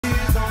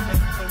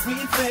we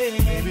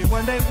think. Maybe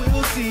one day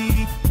we'll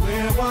see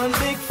we're one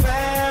big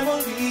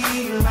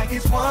family, like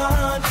it's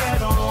one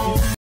kettle.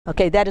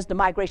 Okay, that is the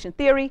migration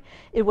theory.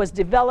 It was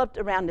developed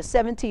around the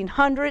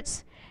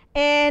 1700s,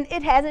 and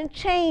it hasn't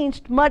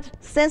changed much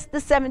since the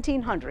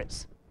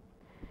 1700s.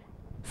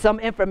 Some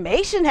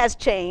information has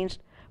changed,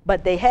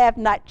 but they have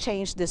not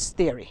changed this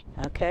theory,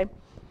 okay?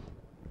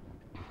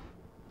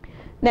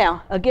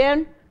 Now,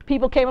 again,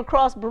 people came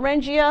across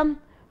Beringia,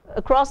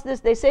 across this,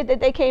 they said that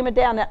they came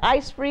down an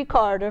ice-free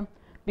corridor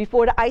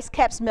before the ice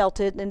caps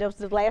melted, and that was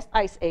the last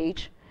ice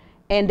age,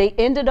 and they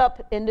ended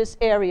up in this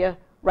area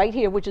right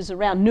here, which is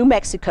around New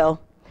Mexico,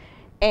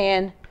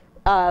 and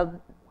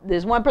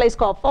there's one place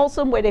called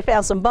Folsom where they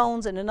found some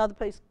bones, and another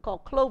place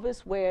called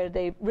Clovis where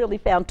they really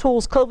found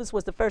tools. Clovis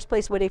was the first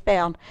place where they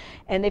found,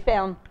 and they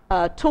found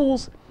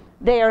tools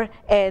there,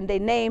 and they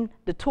named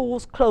the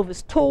tools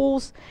Clovis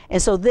tools,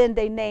 and so then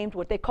they named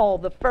what they call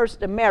the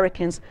first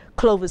Americans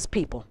Clovis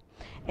people,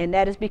 and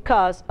that is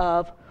because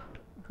of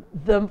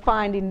them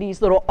finding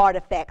these little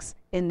artifacts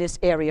in this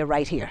area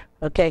right here,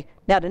 okay?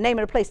 Now, the name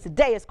of the place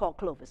today is called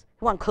Clovis.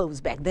 It wasn't Clovis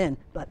back then,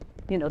 but,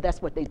 you know,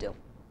 that's what they do.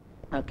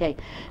 Okay,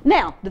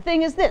 now the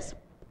thing is this,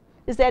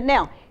 is that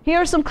now here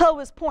are some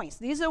Clovis points.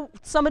 These are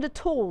some of the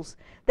tools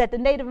that the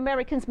Native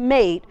Americans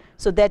made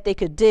so that they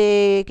could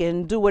dig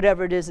and do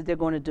whatever it is that they're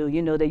going to do.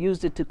 You know, they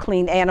used it to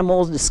clean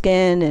animals, the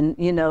skin, and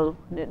you know,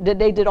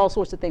 they did all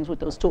sorts of things with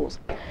those tools.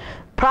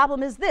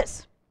 Problem is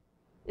this,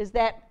 is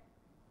that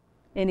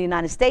in the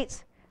United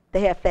States,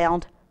 they have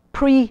found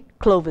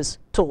pre-Clovis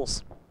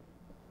tools.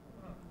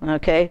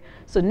 Okay,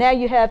 so now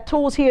you have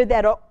tools here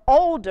that are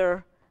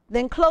older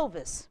than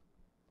Clovis,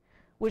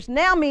 which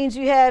now means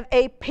you have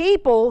a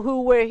people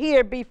who were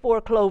here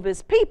before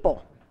Clovis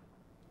people.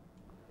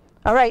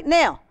 All right,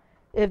 now,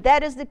 if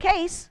that is the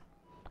case,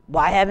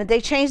 why haven't they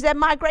changed that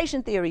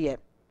migration theory yet?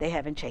 They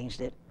haven't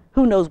changed it.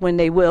 Who knows when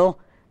they will?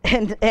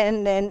 And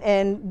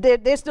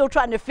they're still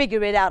trying to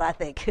figure it out, I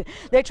think.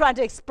 They're trying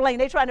to explain,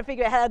 they're trying to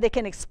figure out how they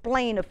can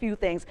explain a few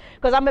things,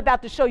 because I'm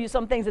about to show you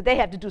some things that they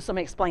have to do some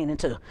explaining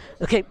to.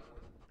 Okay,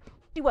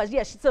 she was,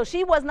 yes, so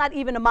she was not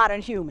even a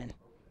modern human.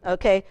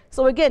 Okay,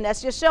 so again,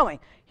 that's just showing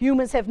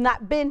humans have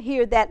not been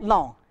here that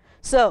long.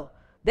 So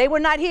they were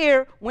not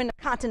here when the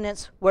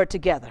continents were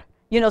together.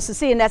 You know, so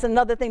see, and that's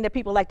another thing that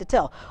people like to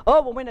tell.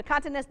 Oh, well, when the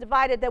continents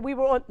divided that we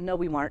were on, no,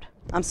 we weren't.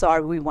 I'm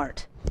sorry, we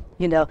weren't.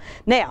 You know,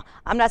 now,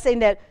 I'm not saying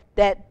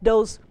that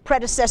those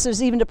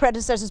predecessors, even the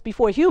predecessors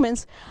before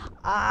humans,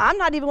 I'm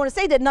not even going to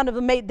say that none of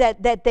them made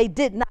that they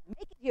did not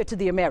make it here to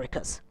the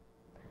Americas.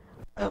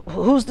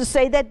 Who's to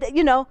say that,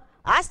 you know,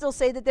 I still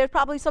say that there's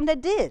probably some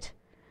that did.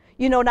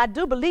 You know, and I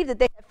do believe that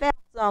they have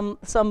found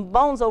some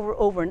bones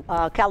over in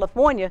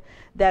California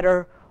that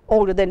are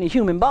older than the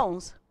human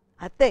bones,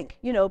 I think,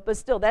 you know, but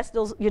still, that's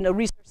still, you know,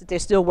 research that they're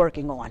still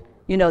working on.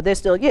 You know, they're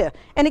still, yeah.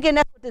 And again,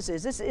 that's what this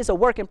is. This is a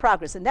work in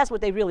progress, and that's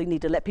what they really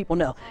need to let people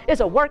know. It's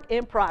a work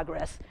in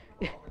progress.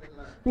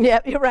 Yeah,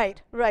 you're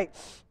right, right.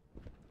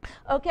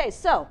 Okay,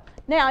 so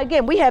now,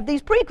 again, we have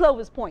these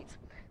pre-Clovis points.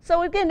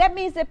 So again, that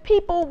means that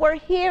people were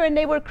here and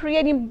they were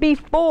creating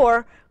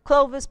before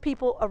Clovis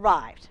people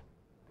arrived.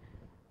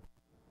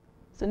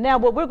 So now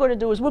what we're going to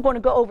do is we're going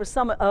to go over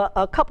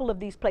a couple of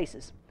these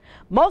places.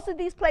 Most of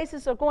these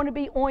places are going to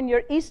be on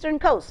your eastern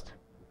coast.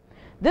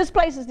 This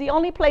place is the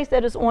only place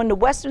that is on the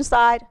western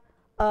side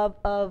of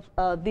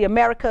the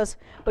Americas,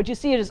 but you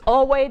see it is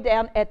all the way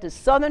down at the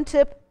southern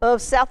tip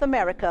of South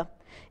America.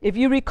 If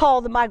you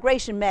recall the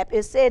migration map,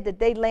 it said that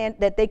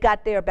they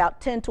got there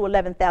about 10 to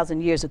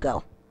 11,000 years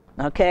ago.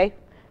 Okay,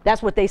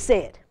 that's what they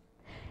said.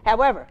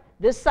 However,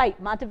 this site,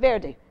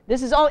 Monteverde,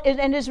 this is all,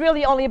 and it's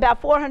really only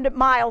about 400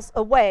 miles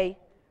away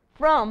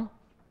from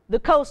the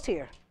coast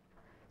here.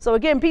 So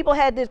again, people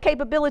had the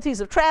capabilities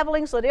of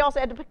traveling, so they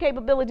also had the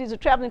capabilities of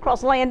traveling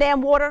across land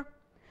and water.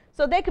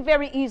 So they could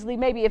very easily,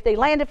 maybe if they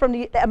landed from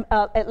the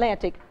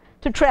Atlantic,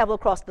 to travel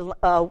across the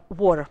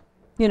water.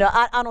 You know,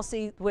 I don't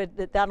see where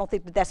I don't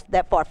think that that's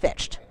that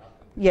far-fetched.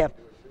 Yeah,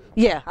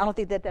 yeah, I don't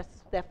think that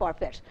that's that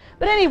far-fetched.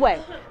 But anyway,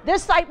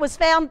 this site was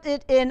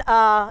founded in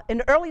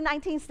the early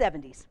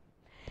 1970s,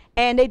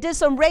 and they did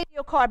some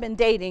radiocarbon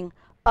dating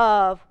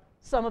of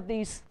some of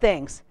these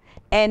things.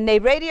 And they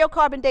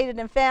radiocarbon dated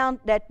and found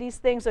that these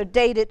things are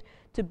dated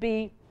to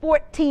be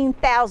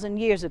 14,000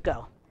 years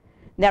ago.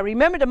 Now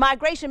remember, the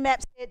migration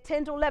map said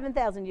 10 to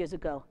 11,000 years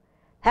ago.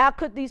 How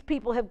could these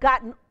people have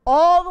gotten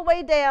all the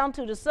way down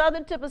to the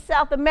southern tip of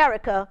South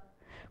America,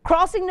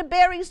 crossing the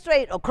Bering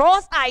Strait,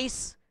 across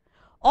ice,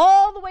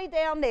 all the way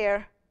down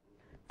there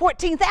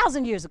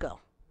 14,000 years ago?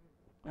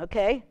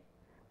 Okay,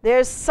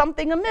 there's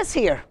something amiss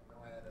here.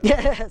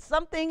 Yeah,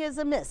 something is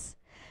amiss.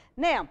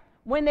 Now,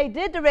 when they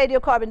did the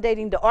radiocarbon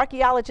dating, the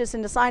archaeologists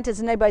and the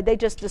scientists and everybody, they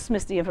just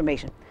dismissed the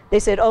information. They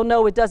said, oh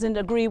no, it doesn't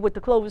agree with the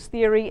Clovis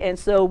theory, and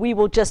so we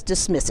will just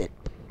dismiss it.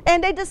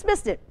 And they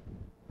dismissed it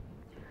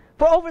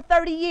for over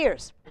 30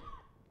 years.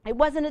 It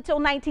wasn't until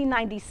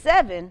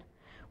 1997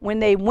 when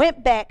they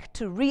went back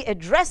to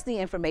readdress the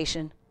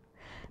information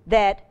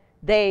that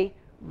they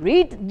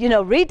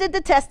redid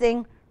the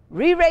testing,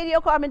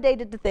 re-radiocarbon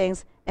dated the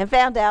things, and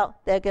found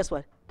out that, guess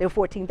what, They were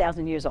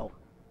 14,000 years old.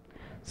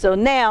 So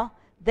now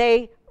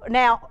the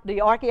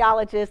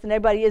archaeologists and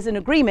everybody is in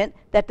agreement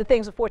that the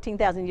things are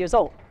 14,000 years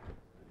old.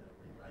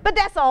 But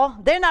that's all.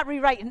 They're not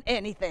rewriting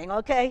anything,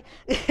 okay?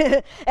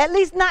 At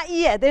least not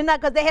yet. They're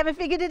not, because they haven't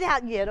figured it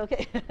out yet,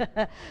 okay?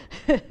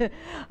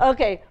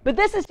 Okay, but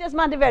this is just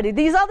Monteverde.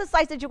 These other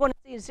sites that you're going to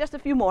see is just a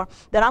few more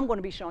that I'm going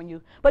to be showing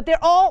you. But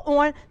they're all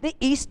on the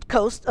east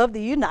coast of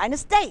the United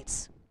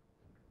States.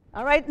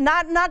 All right,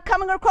 not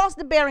coming across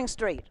the Bering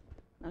Strait,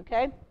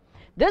 okay?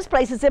 This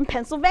place is in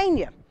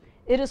Pennsylvania.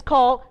 It is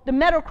called the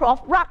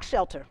Meadowcroft Rock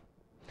Shelter.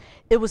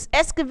 It was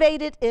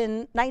excavated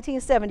in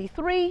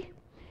 1973.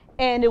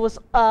 And it was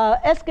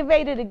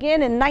excavated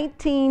again in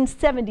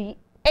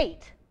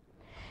 1978.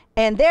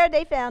 And there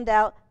they found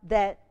out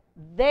that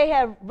they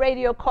have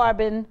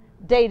radiocarbon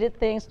dated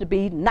things to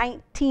be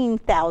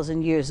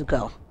 19,000 years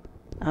ago,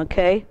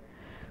 okay?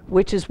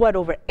 Which is what,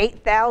 over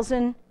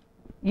 8,000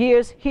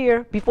 years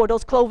here before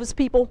those Clovis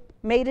people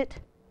made it?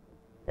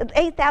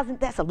 8,000,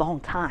 that's a long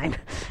time.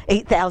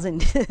 8,000,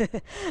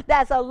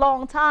 that's a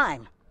long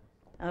time,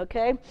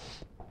 okay?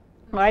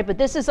 All right, but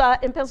this is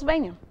in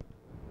Pennsylvania.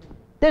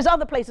 There's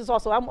other places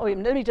also.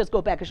 Let me just go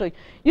back and show you.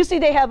 You see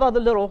they have other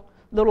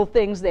little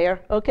things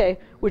there, okay,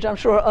 which I'm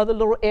sure are other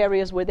little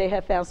areas where they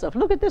have found stuff.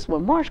 Look at this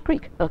one, Marsh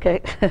Creek,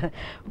 okay.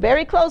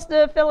 Very close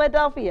to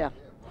Philadelphia,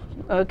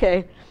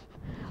 okay.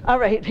 All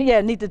right,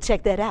 yeah, need to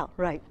check that out,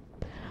 right.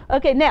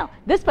 Okay, now,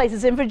 this place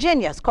is in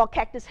Virginia. It's called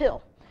Cactus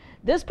Hill.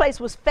 This place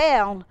was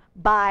found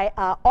by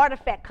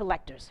artifact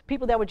collectors,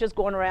 people that were just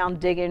going around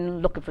digging,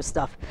 looking for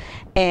stuff.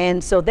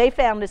 And so they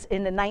found this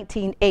in the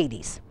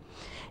 1980s.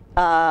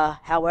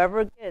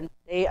 However, again,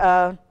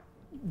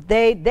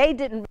 they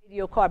didn't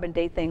radiocarbon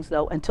date things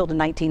though until the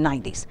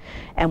 1990s.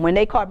 And when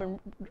they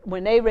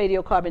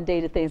radiocarbon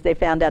dated things, they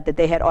found out that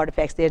they had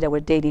artifacts there that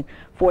were dating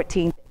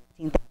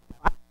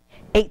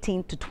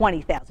 18 to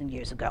 20,000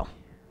 years ago.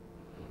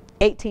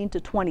 18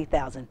 to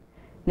 20,000.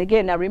 And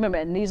again, now remember,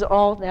 and these are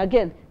all, now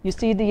again, you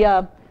see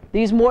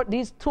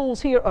these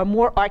tools here are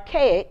more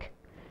archaic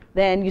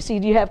than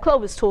you have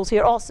Clovis tools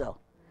here also.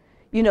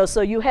 You know,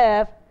 so you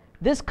have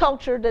this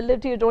culture that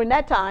lived here during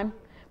that time,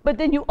 but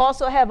then you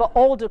also have an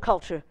older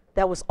culture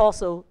that was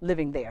also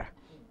living there,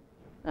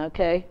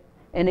 okay?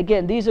 And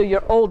again, these are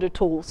your older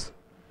tools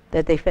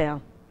that they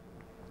found,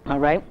 all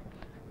right?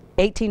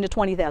 18 to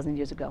 20,000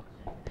 years ago.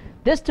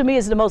 This to me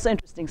is the most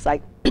interesting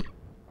site.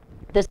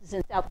 This is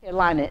in South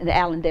Carolina, in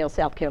Allendale,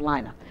 South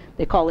Carolina.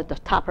 They call it the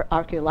Topper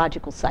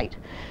Archaeological Site.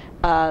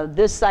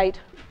 This site,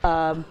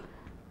 I'm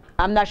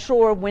not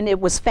sure when it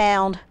was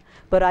found,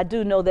 but I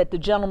do know that the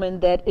gentleman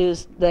that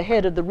is the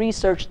head of the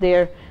research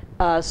there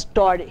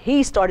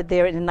started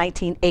there in the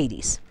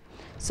 1980s.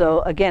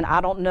 So again,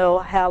 I don't know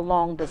how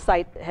long the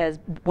site has,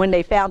 when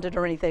they found it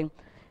or anything.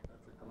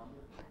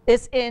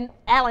 It's in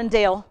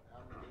Allendale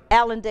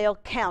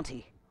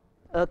County,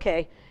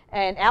 okay?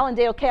 And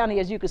Allendale County,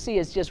 as you can see,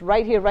 is just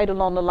right here, right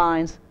along the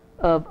lines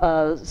of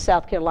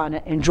South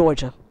Carolina and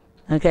Georgia,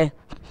 okay?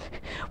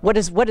 What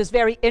is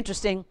very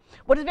interesting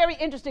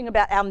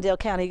about Allendale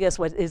County, guess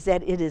what, is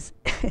that it is,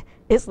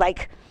 it's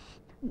like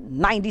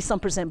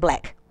 90-some%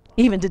 black,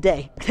 even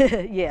today.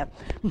 Yeah.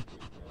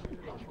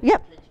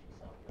 Yep.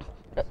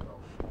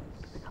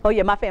 Oh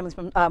yeah, my family's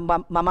from,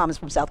 my mom is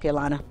from South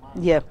Carolina.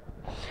 Yeah.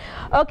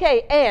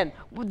 Okay, and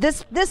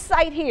this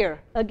site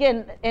here,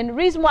 again, and the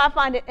reason why I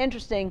find it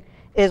interesting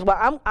is,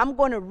 well, I'm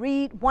going to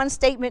read one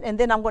statement and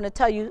then I'm going to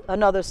tell you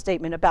another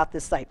statement about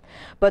this site.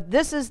 But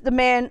this is the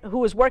man who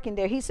was working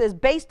there. He says,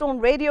 based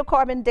on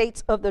radiocarbon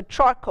dates of the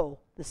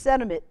charcoal, the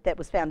sediment that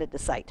was found at the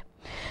site,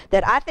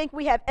 that I think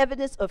we have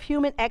evidence of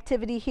human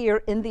activity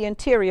here in the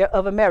interior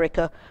of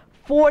America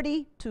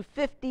 40 to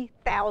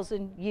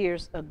 50,000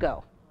 years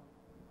ago.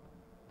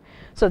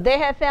 So they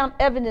have found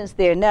evidence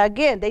there. Now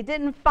again, they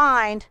didn't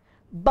find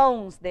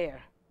bones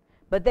there,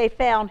 but they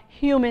found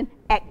human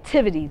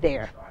activity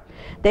there.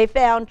 They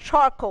found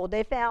charcoal,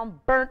 they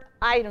found burnt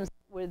items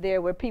that were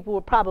there where people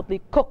were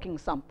probably cooking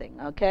something,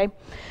 okay?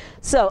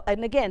 So,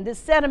 and again, this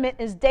sediment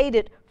is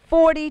dated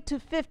 40 to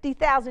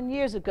 50,000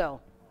 years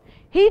ago.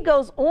 He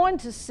goes on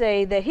to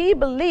say that he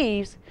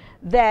believes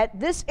that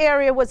this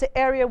area was an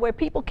area where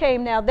people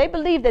came now, they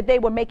believed that they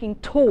were making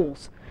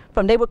tools.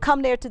 They would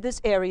come there to this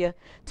area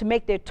to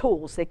make their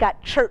tools. They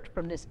got chert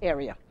from this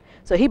area.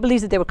 So he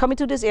believes that they were coming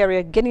to this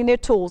area, getting their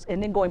tools,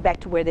 and then going back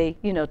to where they,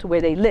 to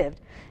where they lived,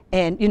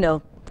 and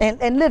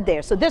and live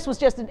there. So this was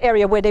just an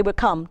area where they would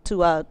come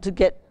to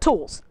get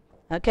tools,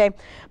 okay?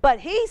 But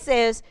he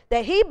says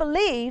that he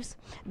believes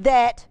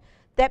that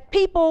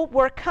people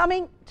were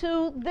coming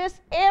to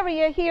this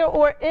area here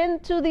or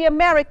into the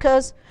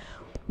Americas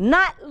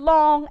not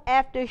long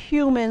after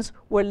humans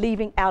were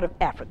leaving out of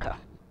Africa.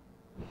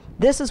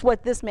 This is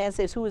what this man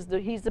says,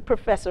 he's the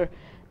professor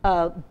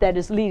that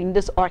is leading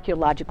this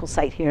archaeological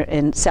site here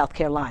in South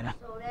Carolina.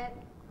 So that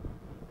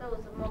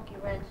throws a monkey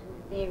wrench in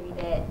the theory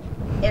that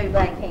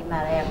everybody came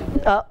out of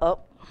Africa.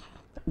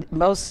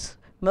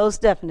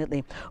 Most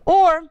definitely.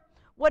 Or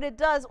what it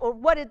does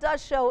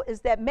show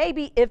is that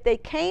maybe if they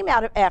came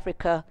out of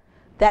Africa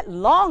that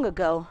long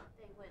ago,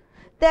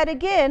 that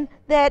again,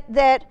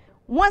 that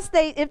once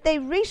if they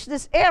reach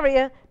this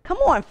area, come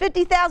on,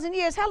 50,000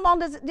 years, how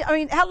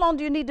long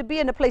do you need to be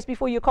in a place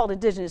before you're called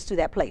indigenous to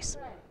that place?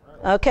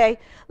 Okay,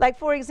 like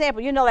for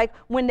example, you know, like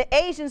when the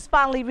Asians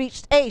finally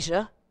reached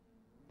Asia,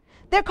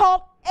 they're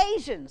called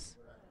Asians.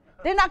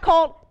 They're not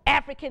called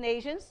African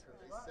Asians.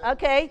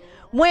 Okay,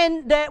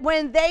 when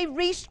they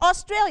reached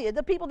Australia,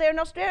 the people there in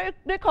Australia,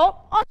 they're called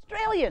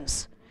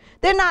Australians.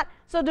 They're not,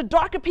 so the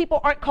darker people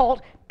aren't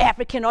called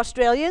African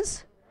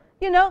Australians.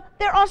 You know,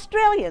 they're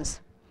Australians.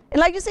 And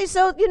like you say,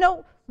 so, you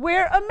know,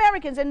 we're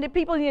Americans, and the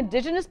people, the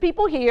indigenous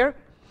people here,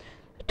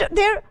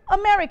 they're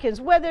Americans,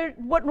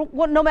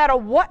 no matter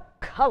what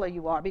color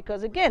you are,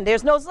 because again,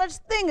 there's no such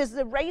thing as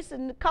the race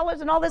and the colors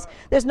and all this.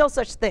 There's no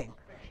such thing,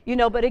 you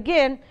know, but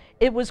again,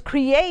 it was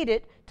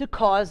created to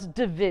cause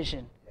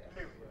division.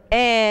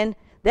 And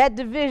that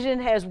division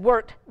has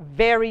worked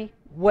very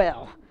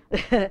well,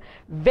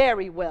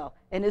 very well,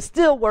 and it's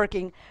still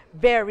working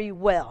very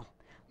well.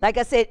 Like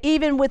I said,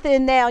 even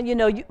within now, you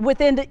know,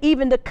 within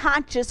even the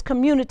conscious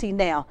community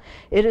now,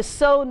 it is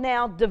so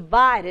now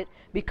divided,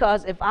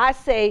 because if I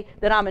say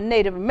that I'm a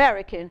Native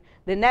American,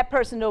 then that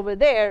person over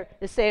there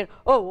is saying,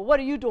 oh, well, what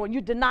are you doing?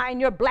 You denying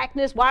your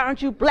blackness? Why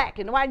aren't you black?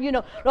 And why, you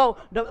know, oh,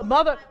 the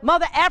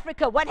Mother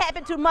Africa, what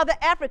happened to Mother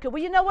Africa?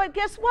 Well, you know what?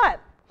 Guess what?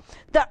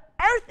 The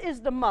earth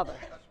is the mother.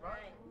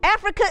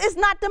 Africa is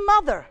not the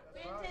mother.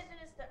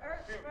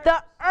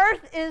 The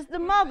earth is the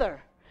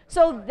mother.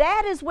 So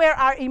that is where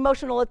our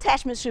emotional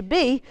attachment should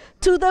be,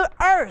 to the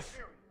earth.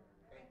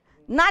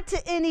 Not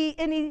to any,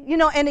 you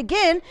know, and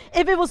again,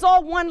 if it was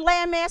all one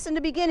landmass in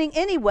the beginning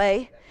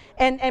anyway,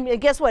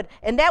 and guess what?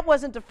 And that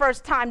wasn't the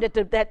first time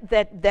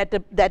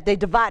that they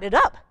divided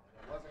up.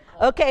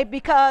 Okay,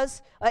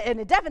 because, and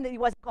it definitely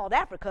wasn't called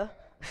Africa.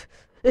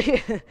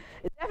 It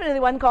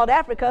definitely wasn't called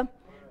Africa.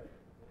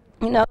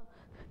 You know,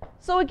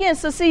 so again,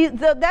 so see,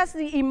 that's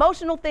the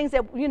emotional things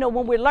that, you know,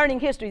 when we're learning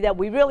history, that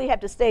we really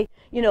have to stay,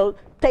 you know,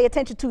 pay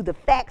attention to the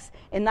facts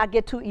and not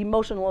get too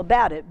emotional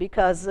about it.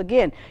 Because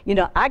again, you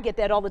know, I get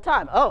that all the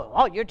time.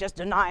 Oh, you're just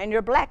denying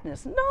your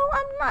blackness. No,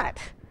 I'm not.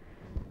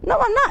 No,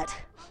 I'm not.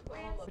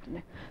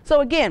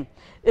 So again,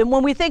 and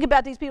when we think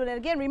about these people, and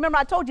again, remember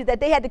I told you that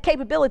they had the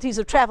capabilities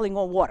of traveling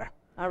on water.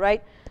 All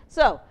right.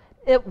 So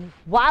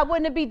why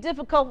wouldn't it be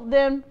difficult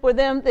then for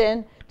them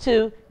then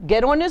to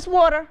get on this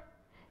water,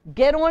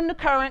 get on the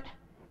current,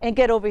 and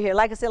get over here?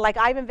 Like I said, like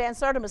Ivan Van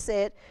Sertima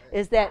said,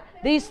 is that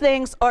these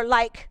things are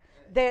like,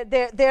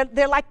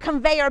 they're like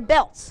conveyor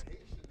belts.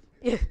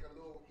 Yeah.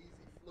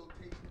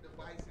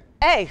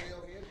 Hey,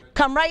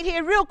 come right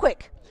here real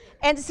quick.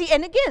 And see,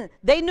 and again,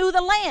 they knew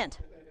the land.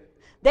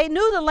 They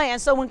knew the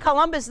land, so when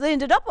Columbus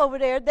ended up over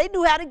there, they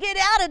knew how to get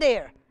out of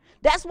there.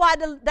 That's why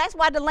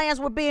the lands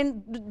were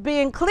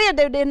being cleared.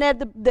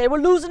 They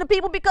were losing the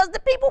people because the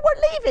people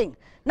were leaving.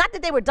 Not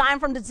that they were dying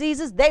from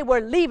diseases, they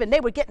were leaving. They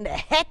were getting the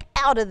heck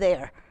out of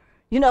there.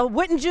 You know,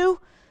 wouldn't you?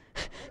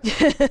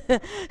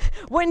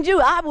 Wouldn't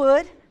you? I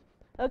would.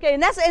 Okay,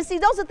 and see,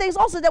 those are things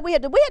also that we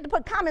had to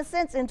put common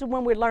sense into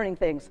when we're learning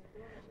things.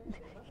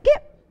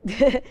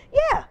 Yeah,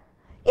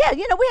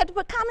 you know, we had to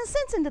put common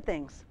sense into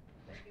things.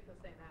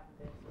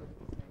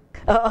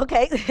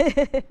 Okay.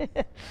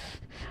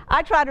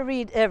 I try to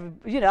read a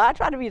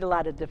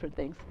lot of different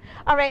things.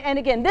 All right, and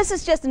again, this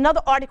is just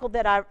another article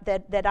that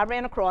I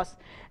ran across,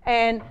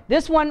 and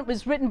this one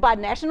was written by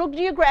National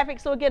Geographic.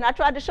 So again, I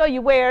tried to show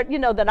you where, you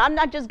know, that I'm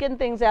not just getting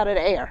things out of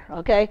the air,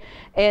 okay?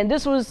 And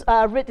this was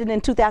written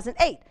in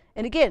 2008.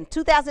 And again,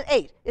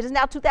 2008, it is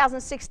now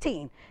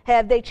 2016.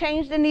 Have they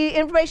changed any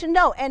information?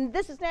 No, and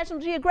this is National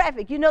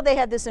Geographic. You know they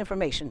have this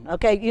information,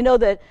 okay? You know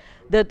that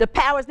the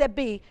powers that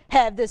be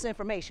have this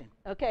information,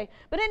 okay?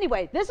 But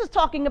anyway, this is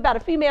talking about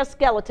a female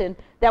skeleton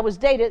that was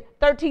dated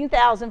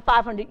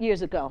 13,500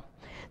 years ago.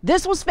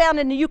 This was found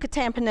in the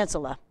Yucatan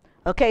Peninsula,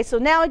 okay? So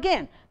now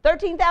again,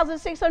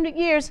 13,600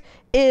 years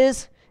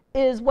is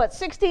what,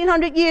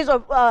 1,600 years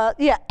of,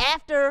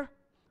 after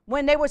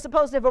when they were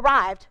supposed to have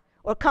arrived,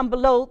 or come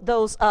below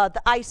those,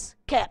 the ice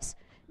caps,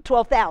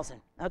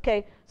 12,000,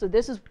 okay? So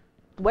this is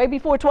way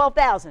before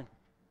 12,000,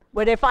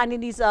 where they're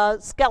finding these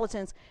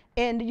skeletons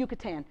in the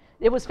Yucatan.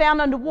 It was found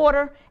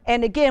underwater,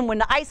 and again, when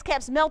the ice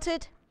caps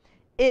melted,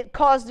 it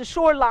caused the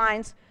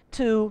shorelines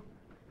to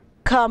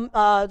come,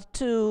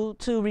 to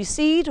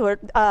recede, or,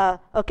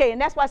 okay,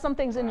 and that's why some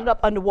things ended up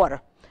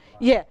underwater.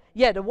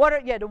 The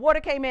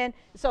water came in,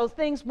 so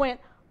things went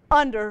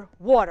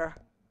underwater.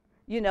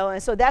 You know,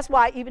 and so that's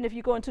why even if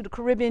you go into the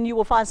Caribbean, you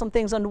will find some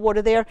things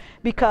underwater there,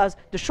 because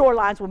the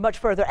shorelines were much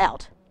further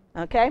out,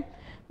 okay?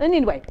 And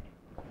anyway,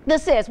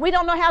 this says, we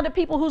don't know how the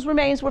people whose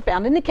remains were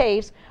found in the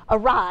caves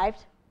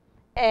arrived,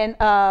 and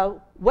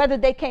whether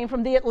they came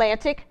from the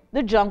Atlantic,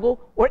 the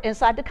jungle, or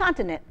inside the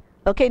continent.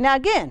 Okay, now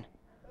again,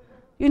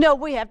 you know,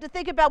 we have to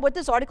think about what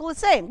this article is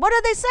saying. What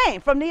are they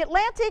saying? From the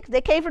Atlantic?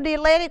 They came from the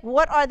Atlantic?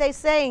 What are they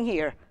saying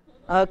here?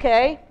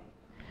 Okay?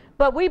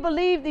 But we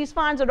believe these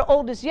finds are the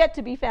oldest yet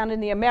to be found in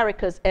the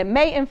Americas and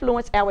may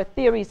influence our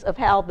theories of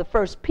how the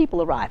first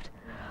people arrived.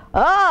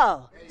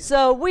 Oh,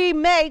 so we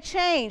may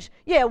change.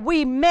 Yeah,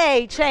 we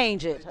may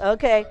change it,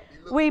 okay?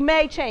 We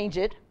may change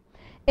it.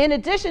 In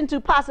addition to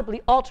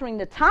possibly altering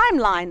the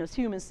timeline of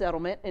human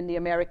settlement in the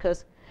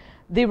Americas,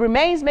 the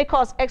remains may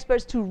cause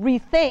experts to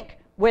rethink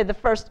where the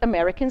first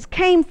Americans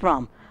came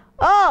from.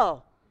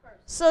 Oh,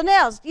 so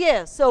now,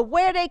 yeah, so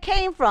where they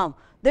came from,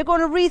 they're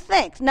going to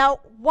rethink. Now,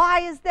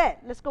 why is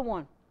that? Let's go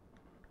on.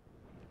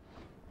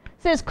 It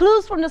says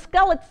clues from the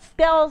skeleton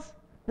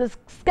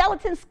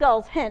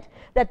skulls hint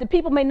that the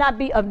people may not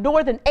be of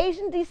Northern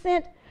Asian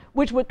descent,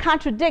 which would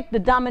contradict the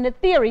dominant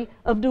theory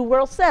of New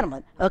World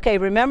settlement. Okay,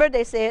 remember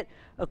they said,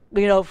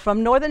 you know,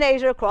 from Northern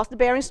Asia across the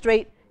Bering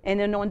Strait and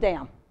then on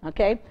down.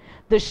 Okay,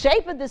 the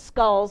shape of the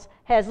skulls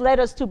has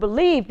led us to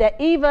believe that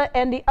Eva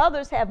and the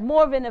others have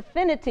more of an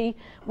affinity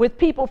with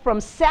people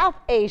from South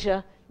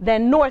Asia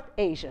than North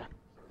Asia.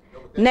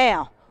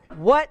 Now,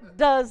 what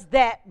does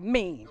that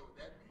mean?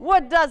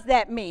 What does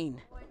that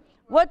mean?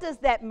 What does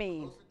that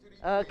mean?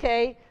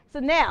 Okay, so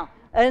now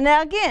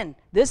again,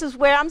 this is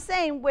where I'm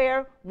saying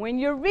where when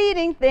you're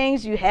reading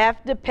things, you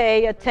have to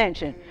pay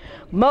attention.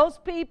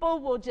 Most people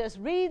will just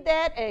read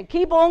that and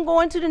keep on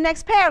going to the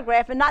next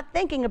paragraph and not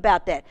thinking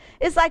about that.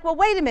 It's like, well,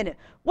 wait a minute.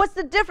 What's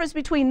the difference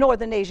between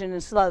Northern Asia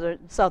and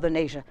Southern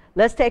Asia?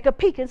 Let's take a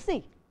peek and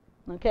see.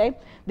 Okay,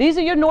 these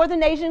are your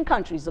Northern Asian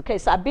countries. Okay,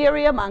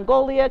 Siberia,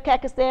 Mongolia,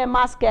 Kazakhstan,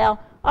 Moscow.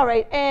 All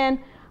right, and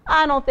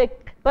I don't think,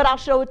 but I'll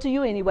show it to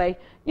you anyway.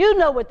 You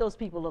know what those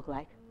people look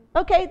like.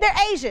 Okay, they're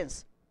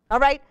Asians. All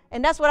right,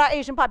 and that's what our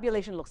Asian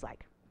population looks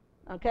like.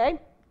 Okay,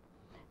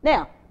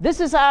 now this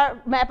is our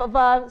map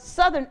of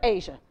Southern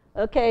Asia.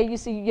 Okay, you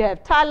see you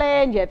have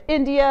Thailand, you have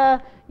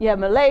India, you have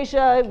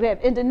Malaysia, we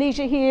have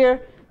Indonesia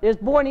here, there's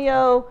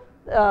Borneo,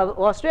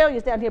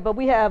 Australia's down here, but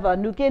we have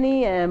New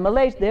Guinea and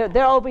Malaysia,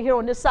 they're over here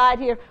on this side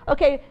here.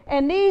 Okay,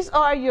 and these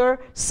are your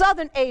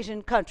Southern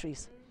Asian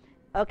countries.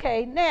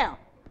 Okay, now.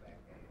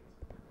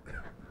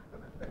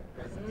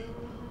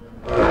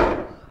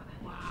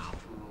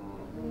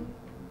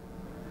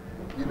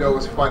 You know,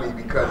 it's funny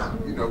because,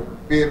 you know,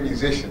 being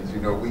musicians, you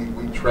know,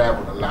 we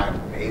traveled a lot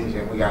in Asia,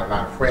 and we got a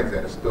lot of friends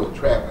that are still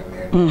traveling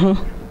there.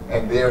 Mm-hmm.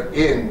 And they're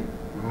in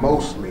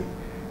mostly,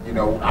 you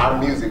know, our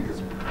music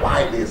is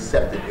widely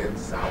accepted in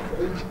South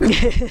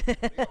Asia.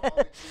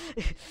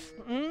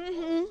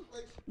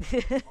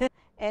 Mm-hmm.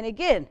 And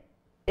again,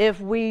 if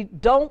we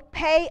don't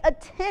pay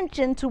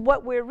attention to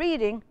what we're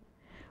reading,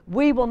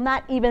 we will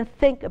not even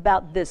think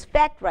about this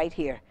fact right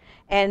here.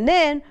 And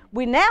then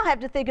we now have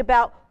to think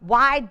about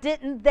why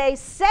didn't they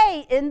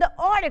say in the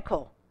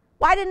article?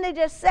 Why didn't they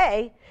just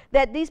say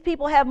that these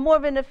people have more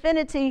of an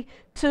affinity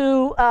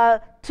to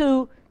the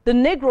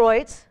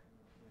Negroids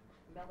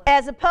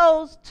as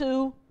opposed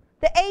to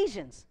the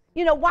Asians?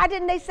 You know, why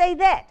didn't they say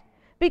that?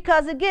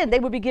 Because again, they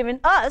would be giving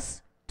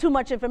us too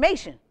much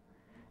information.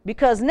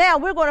 Because now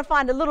we're going to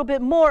find a little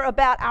bit more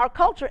about our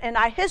culture and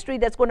our history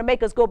that's going to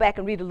make us go back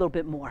and read a little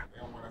bit more.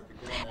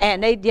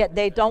 And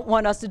they don't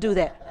want us to do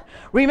that.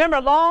 Remember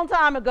a long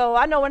time ago,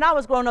 I know when I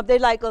was growing up, they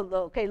like,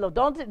 okay, look,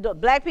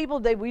 black people,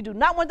 we do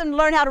not want them to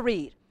learn how to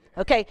read.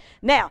 Okay,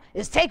 now,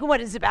 it's taken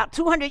what is about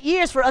 200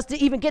 years for us to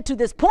even get to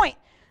this point.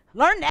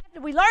 Learn after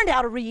we learned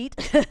how to read.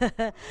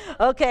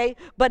 Okay,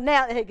 but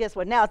now, hey, guess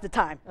what? Now it's the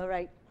time, all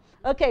right?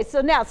 Okay, so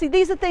now, see,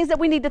 these are things that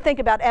we need to think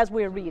about as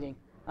we're reading,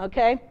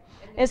 okay?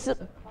 And so,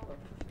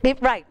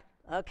 right,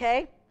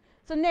 okay?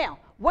 So now,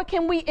 what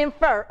can we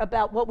infer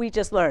about what we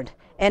just learned?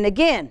 And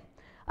again,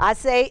 I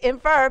say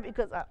infer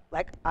because,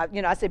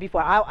 you know, I said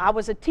before, I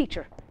was a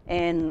teacher,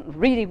 and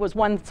reading was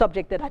one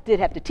subject that I did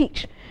have to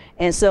teach.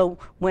 And so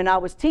when I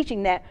was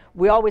teaching that,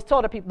 we always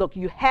told our people, look,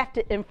 you have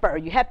to infer.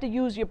 You have to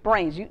use your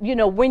brains. You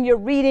know, when you're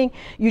reading,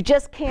 you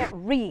just can't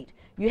read.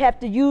 You have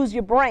to use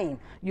your brain.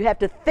 You have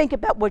to think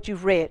about what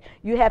you've read.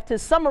 You have to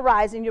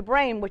summarize in your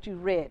brain what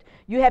you've read.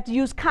 You have to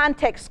use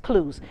context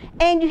clues.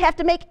 And you have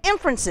to make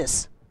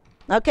inferences,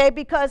 okay,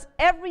 because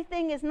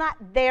everything is not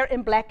there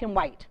in black and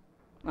white.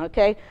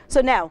 Okay,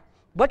 so now,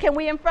 what can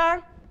we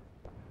infer?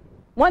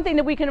 One thing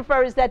that we can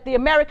infer is that the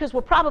Americas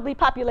were probably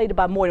populated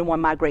by more than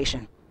one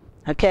migration.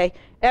 Okay,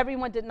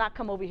 everyone did not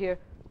come over here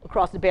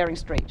across the Bering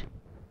Strait.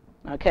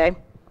 Okay,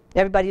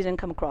 everybody didn't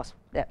come across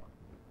that.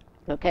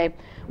 Okay,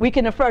 we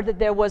can infer that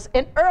there was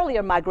an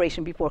earlier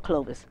migration before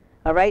Clovis.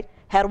 All right,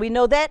 how do we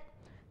know that?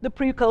 The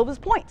pre-Clovis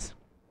points.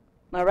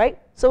 All right,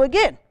 so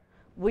again,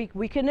 we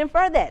can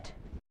infer that.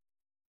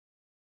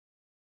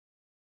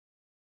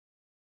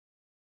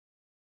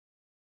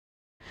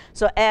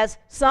 So as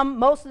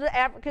most of the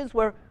Africans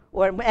were,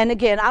 and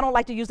again, I don't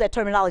like to use that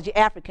terminology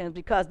Africans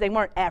because they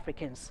weren't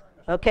Africans,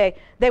 okay?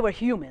 They were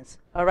humans,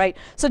 all right?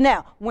 So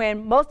now,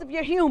 when most of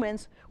your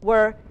humans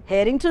were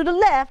heading to the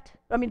left,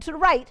 to the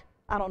right,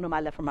 I don't know my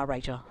left from my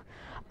right,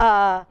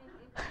 y'all.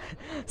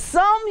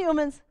 Some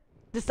humans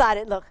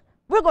decided, look,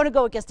 we're going to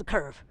go against the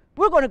curve.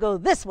 We're going to go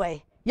this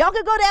way. Y'all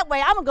can go that way.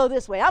 I'm going to go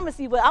this way. I want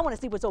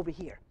to see what's over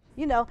here,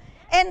 you know?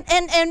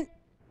 And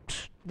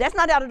that's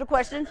not out of the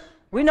question.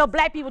 We know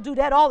black people do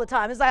that all the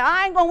time. It's like,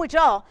 I ain't going with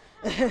y'all.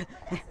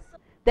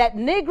 That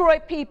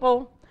Negroid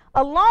people,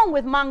 along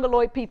with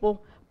Mongoloid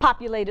people,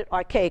 populated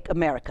archaic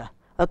America.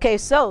 Okay,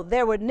 so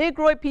there were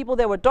Negroid people,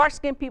 there were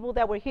dark-skinned people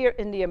that were here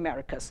in the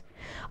Americas.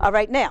 All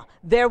right, now,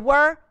 there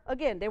were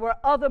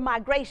other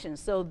migrations.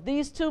 So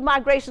these two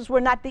migrations were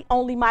not the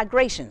only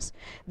migrations.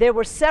 There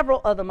were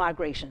several other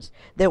migrations.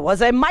 There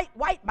was a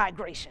white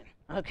migration,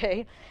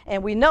 okay?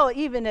 And we know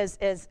even as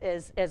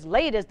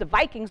late as the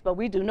Vikings, but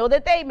we do know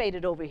that they made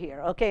it over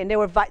here, okay? And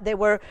there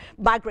were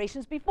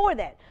migrations before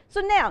that. So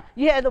now,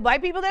 you had the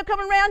white people that were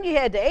coming around, you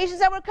had the Asians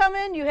that were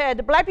coming, you had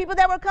the black people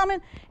that were coming,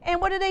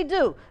 and what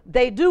do?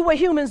 They do what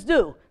humans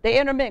do. They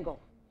intermingle.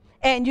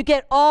 And you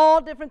get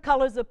all different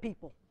colors of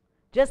people,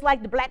 just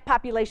like the black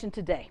population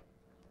today.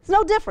 It's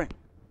no different.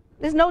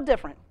 It's no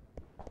different.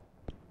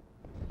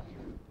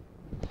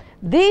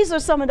 These are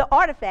some of the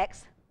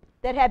artifacts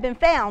that have been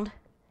found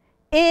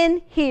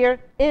here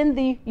in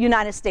the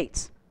United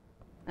States,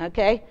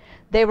 okay?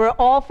 They were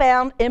all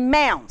found in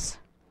mounds,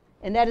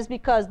 and that is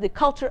because the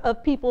culture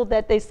of people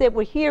that they said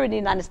were here in the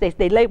United States,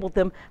 they labeled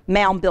them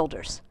mound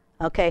builders,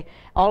 okay?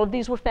 All of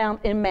these were found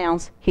in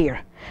mounds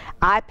here.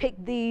 I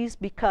picked these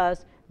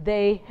because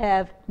they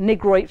have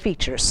Negroid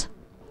features,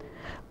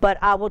 but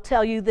I will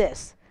tell you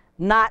this,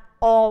 not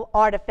all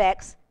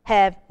artifacts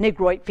have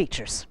Negroid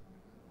features.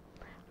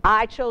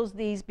 I chose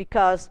these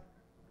because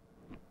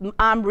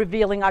I'm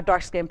revealing our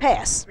dark-skinned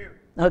past,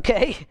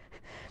 okay?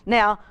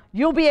 Now,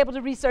 you'll be able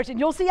to research and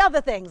you'll see other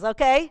things,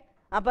 okay?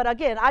 But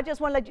again, I just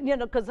want to let you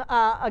know, because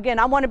again,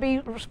 I want to be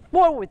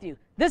forward with you.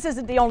 This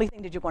isn't the only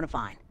thing that you're going to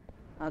find,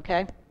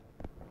 okay?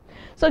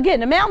 So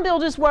again, the mound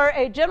builders were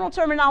a general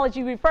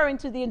terminology referring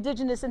to the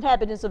indigenous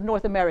inhabitants of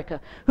North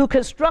America who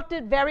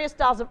constructed various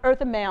styles of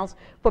earthen mounds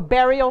for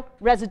burial,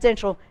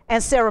 residential,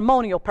 and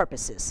ceremonial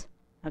purposes,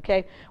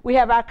 okay? We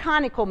have our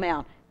conical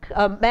mound,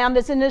 a mound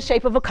that's in the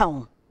shape of a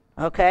cone.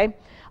 Okay,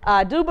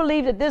 I do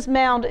believe that this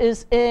mound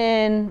is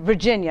in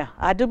Virginia.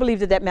 I do believe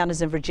that that mound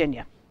is in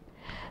Virginia.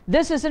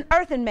 This is an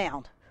earthen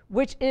mound,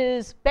 which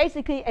is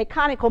basically a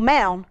conical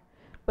mound,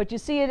 but you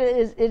see it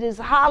is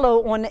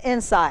hollow on the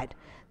inside.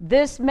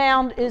 This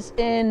mound is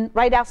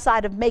right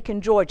outside of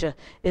Macon, Georgia.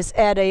 It's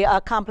at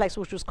a complex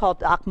which was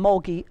called the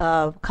Ocmulgee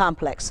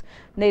complex,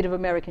 Native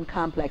American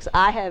complex.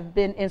 I have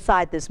been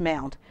inside this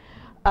mound.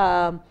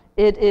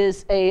 It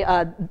is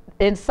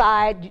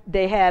inside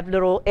they have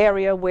little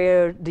area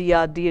where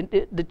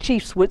the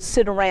chiefs would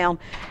sit around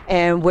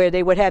and where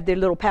they would have their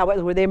little powwow,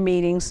 where their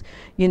meetings,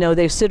 you know,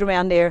 they sit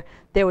around there.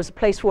 There was a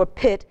place for a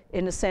pit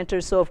in the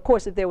center. So of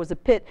course, if there was a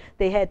pit,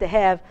 they had to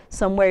have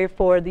somewhere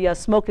for the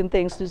smoking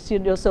things to, you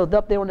know, so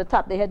up there on the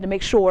top, they had to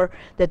make sure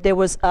that there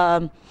was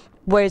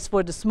ways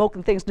for the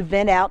smoking things to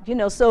vent out, you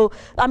know. So,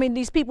 I mean,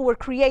 these people were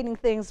creating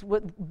things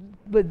with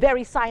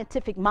very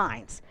scientific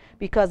minds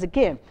because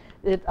again,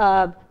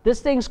 this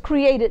thing's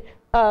created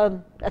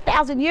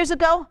 1,000 years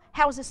ago.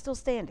 How is it still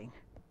standing?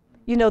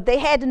 You know, they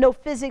had to know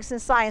physics and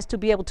science to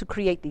be able to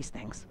create these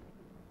things.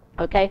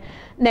 Okay,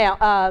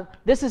 now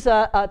this is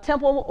a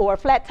temple or a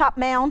flat top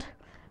mound.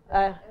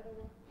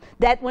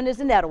 That one is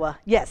in Etowah.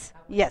 Yes,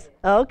 yes.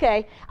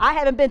 Okay. I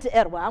haven't been to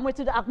Etowah. I went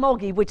to the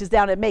Ocmulgee, which is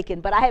down at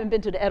Macon, but I haven't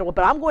been to the Etowah.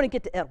 But I'm going to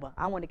get to Etowah.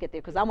 I want to get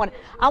there because I want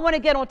to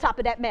get on top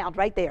of that mound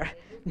right there.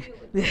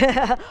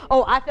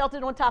 Oh, I felt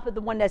it on top of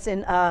the one that's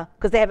in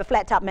because they have a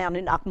flat top mound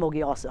in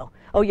Ocmulgee also.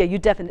 Oh yeah, you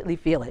definitely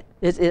feel it.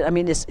 I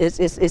mean,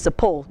 it's a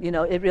pull. You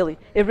know, it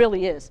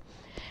really is.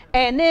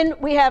 And then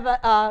we have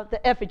the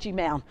effigy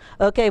mound.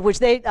 Okay, which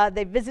they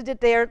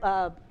visited there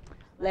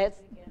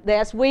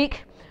last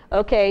week.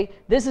 Okay,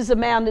 this is a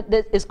mound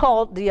that is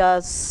called the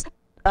serpent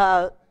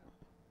mound.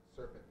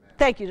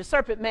 Thank you, the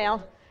serpent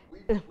mound.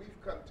 We've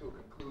come to a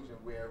conclusion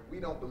where we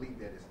don't believe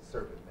that it's a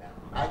serpent mound.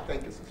 I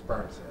think it's a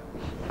sperm cell.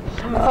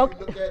 If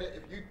you look at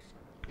it, if you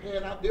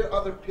pan out, there are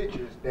other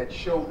pictures that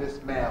show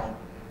this mound,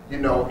 you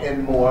know,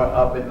 in more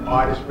of an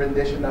artist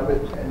rendition of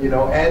it, and you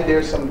know, and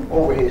there's some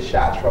overhead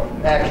shots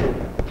from actual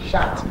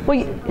shots.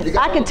 Well,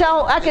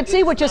 I can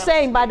see what you're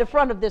saying by the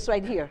front of this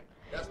right here.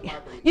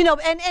 You know,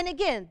 and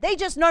again, they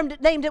just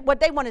named it what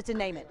they wanted to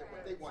name it.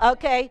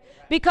 Okay,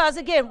 because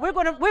again, we're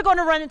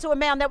gonna run into a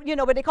mound that, you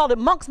know, but they called it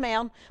Monk's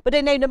Mound, but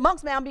they named it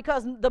Monk's Mound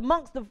because the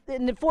monks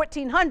in the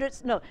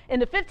 1400s, no, in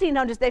the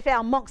 1500s, they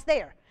found monks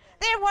there.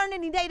 There weren't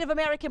any Native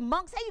American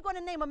monks. How are you going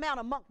to name a mound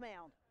a Monk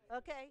Mound?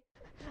 Okay.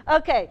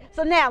 Okay,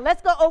 so now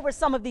let's go over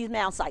some of these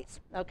mound sites.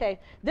 Okay,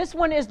 this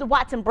one is the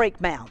Watson Brake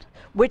Mound,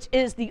 which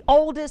is the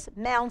oldest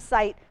mound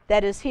site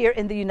that is here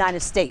in the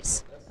United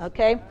States.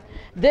 Okay,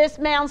 this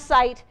mound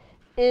site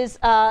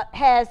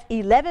has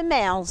 11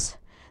 mounds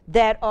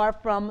that are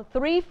from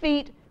 3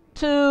 feet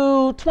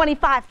to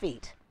 25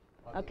 feet.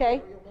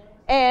 Okay,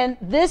 and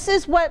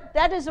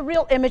that is a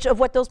real image of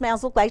what those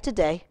mounds look like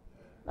today.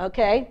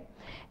 Okay,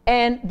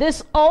 and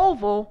this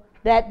oval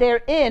that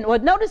they're in, or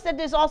notice that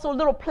there's also a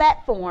little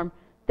platform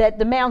that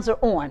the mounds are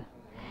on.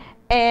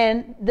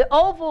 And the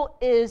oval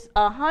is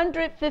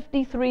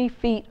 153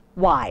 feet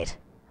wide,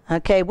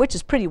 okay, which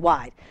is pretty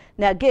wide.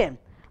 Now again,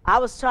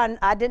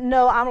 I didn't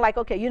know, I'm like,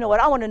 okay, you know what,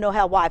 I want to know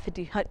how wide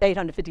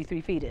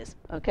 853 feet is,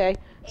 okay?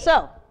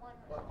 So,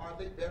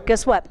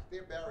 guess what?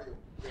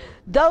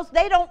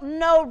 They don't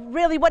know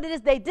really what it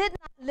is. They did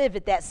not live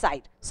at that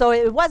site. So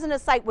it wasn't a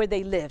site where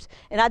they lived.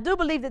 And I do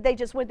believe that they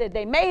just went there.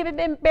 They may have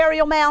been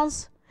burial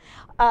mounds.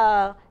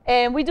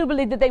 And we do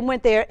believe that they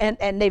went there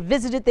and they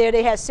visited there.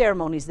 They had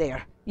ceremonies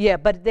there. Yeah,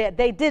 but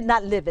they did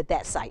not live at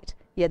that site.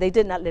 Yeah, they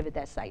did not live at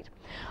that site.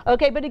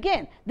 Okay, but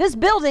again, this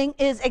building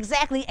is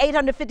exactly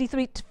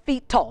 853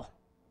 feet tall.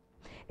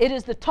 It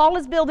is the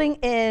tallest building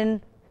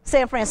in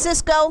San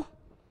Francisco.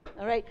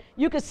 All right,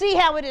 you can see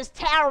how it is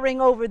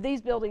towering over these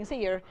buildings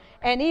here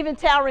and even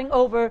towering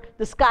over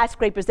the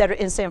skyscrapers that are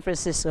in San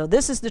Francisco.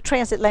 This is the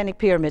transatlantic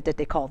pyramid that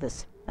they call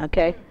this,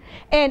 okay?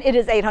 And it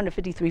is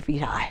 853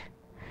 feet high.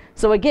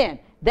 So again,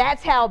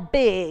 that's how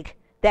big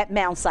that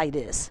mound site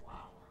is.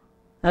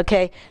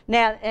 Okay,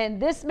 now,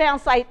 and this mound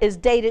site is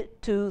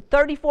dated to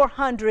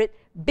 3400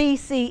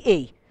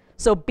 BCE.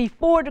 So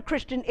before the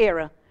Christian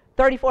era,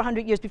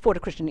 3400 years before the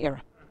Christian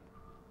era.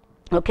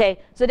 Okay,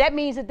 so that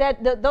means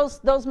that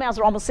those mounds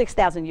are almost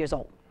 6,000 years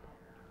old.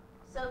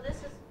 So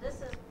this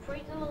is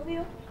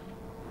pre-diluvial?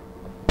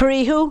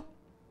 Pre who?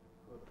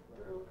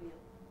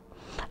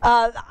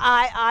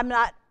 I'm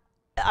not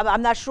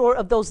sure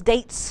of those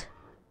dates.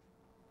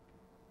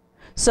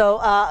 So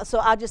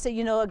I'll just say,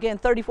 you know, again,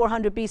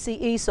 3400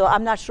 BCE. So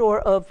I'm not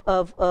sure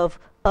of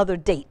other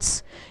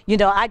dates. You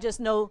know, I just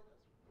know.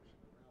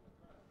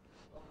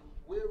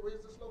 Where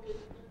is this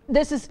located?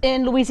 This is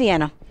in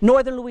Louisiana,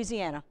 northern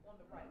Louisiana.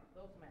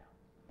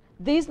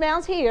 These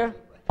mounds here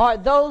are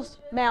those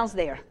mounds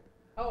there.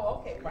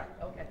 Oh, okay, right,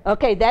 okay.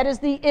 Okay, that is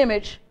the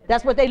image.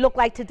 That's what they look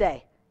like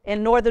today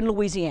in northern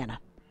Louisiana.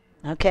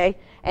 Okay,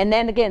 and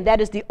then again, that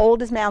is the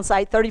oldest mound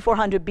site,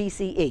 3400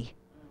 BCE.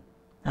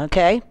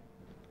 Okay.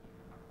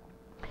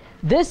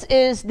 This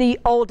is the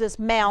oldest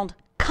mound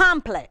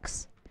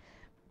complex.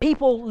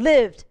 People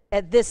lived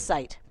at this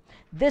site.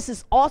 This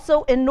is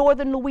also in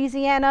northern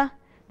Louisiana.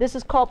 This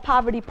is called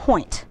Poverty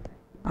Point.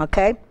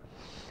 Okay,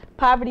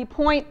 Poverty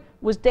Point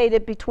was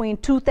dated between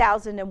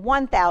 2000 and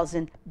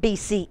 1000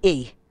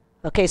 BCE.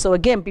 Okay, so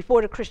again,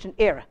 before the Christian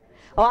era.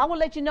 Oh, I will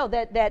let you know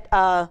that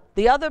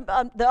the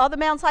other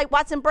mound site,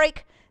 Watson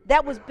Break,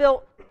 that was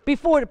built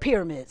before the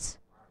pyramids.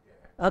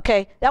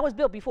 Okay, that was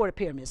built before the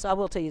pyramids. So I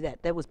will tell you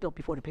that was built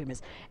before the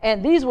pyramids,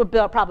 and these were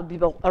probably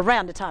built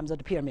around the times of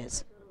the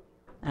pyramids.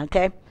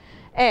 Okay,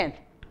 and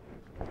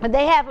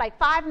they have like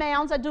 5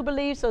 mounds, I do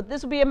believe. So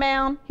this will be a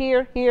mound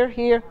here, here,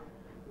 here,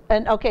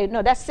 and okay,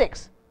 no, that's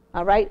 6.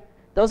 All right.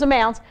 Those are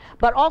mounds,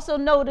 but also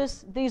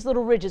notice these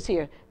little ridges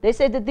here. They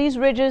said that these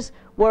ridges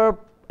were,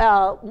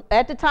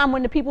 at the time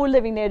when the people were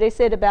living there, they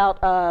said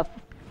about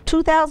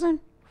 2,000,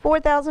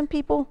 4,000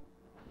 people,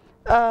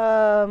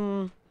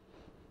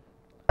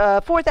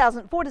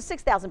 4,000 to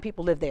 6,000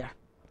 people lived there,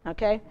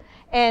 okay?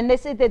 And they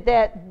said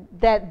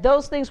that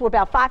those things were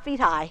about 5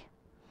 feet high,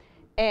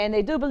 and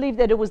they do believe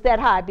that it was that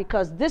high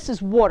because this is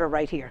water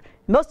right here.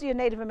 Most of your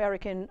Native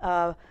American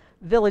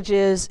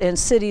villages and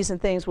cities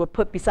and things were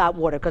put beside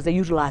water because they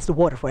utilized the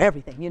water for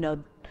everything. You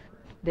know,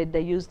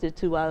 they used it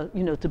to,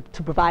 you know, to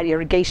provide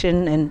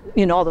irrigation and,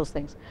 you know, all those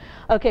things.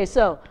 Okay,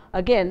 so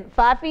again,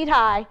 5 feet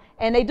high,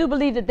 and they do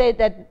believe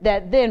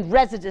that then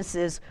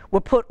residences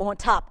were put on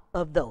top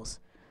of those.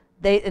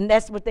 And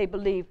that's what they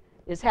believe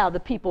is how the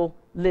people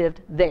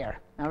lived there.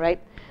 All right,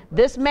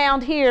 this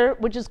mound here,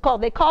 which is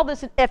called, they call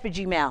this an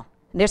effigy mound.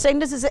 And they're saying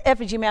this is an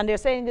effigy mound. They're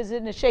saying this is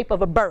in the shape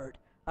of a bird.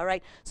 All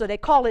right, so they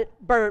call it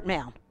Bird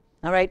Mound.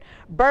 All right,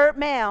 Bird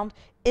Mound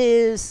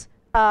is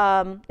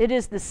it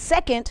is the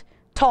 2nd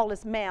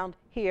tallest mound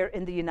here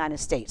in the United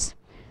States.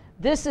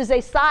 This is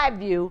a side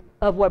view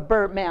of what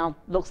Bird Mound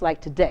looks like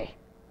today.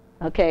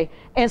 Okay,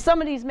 and some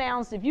of these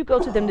mounds, if you go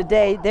to them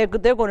today, they're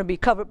going to be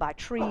covered by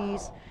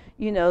trees.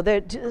 You know,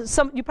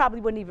 you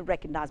probably wouldn't even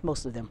recognize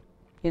most of them.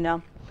 You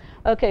know,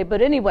 okay,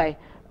 but anyway,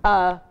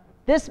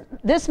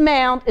 this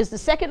mound is the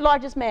 2nd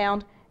largest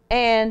mound,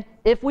 and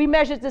if we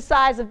measure the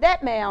size of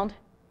that mound,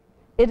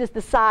 it is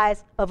the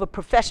size of a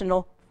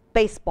professional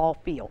baseball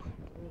field.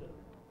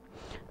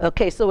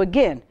 Okay, so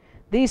again,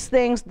 these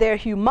things, they're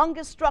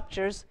humongous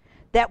structures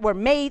that were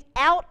made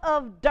out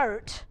of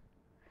dirt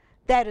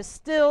that is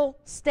still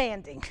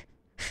standing.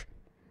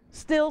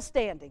 Still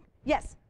standing. Yes?